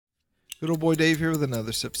Good old boy Dave here with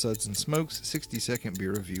another Sip, Suds, and Smokes 60-second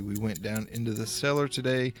beer review. We went down into the cellar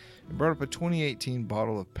today and brought up a 2018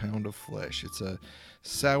 bottle of Pound of Flesh. It's a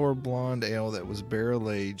sour blonde ale that was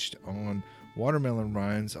barrel aged on watermelon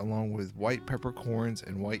rinds along with white peppercorns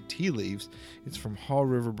and white tea leaves. It's from Haw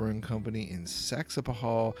River Brewing Company in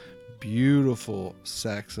Saxapahaw, beautiful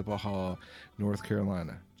Saxapahaw, North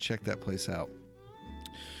Carolina. Check that place out.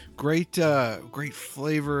 Great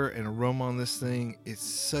flavor and aroma on this thing. It's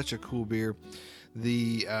such a cool beer.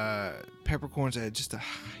 The peppercorns add just a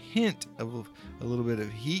hint of a little bit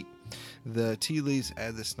of heat. The tea leaves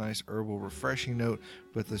add this nice herbal refreshing note,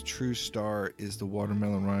 but the true star is the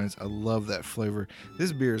watermelon rinds. I love that flavor.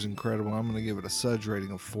 This beer is incredible. I'm going to give it a SUDS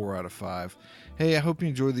rating of 4 out of 5. Hey, I hope you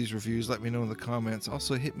enjoyed these reviews. Let me know in the comments.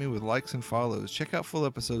 Also, hit me with likes and follows. Check out full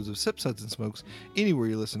episodes of Sip, Suds, and Smokes anywhere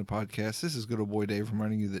you listen to podcasts. This is good old boy Dave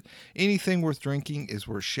reminding you that anything worth drinking is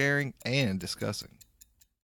worth sharing and discussing.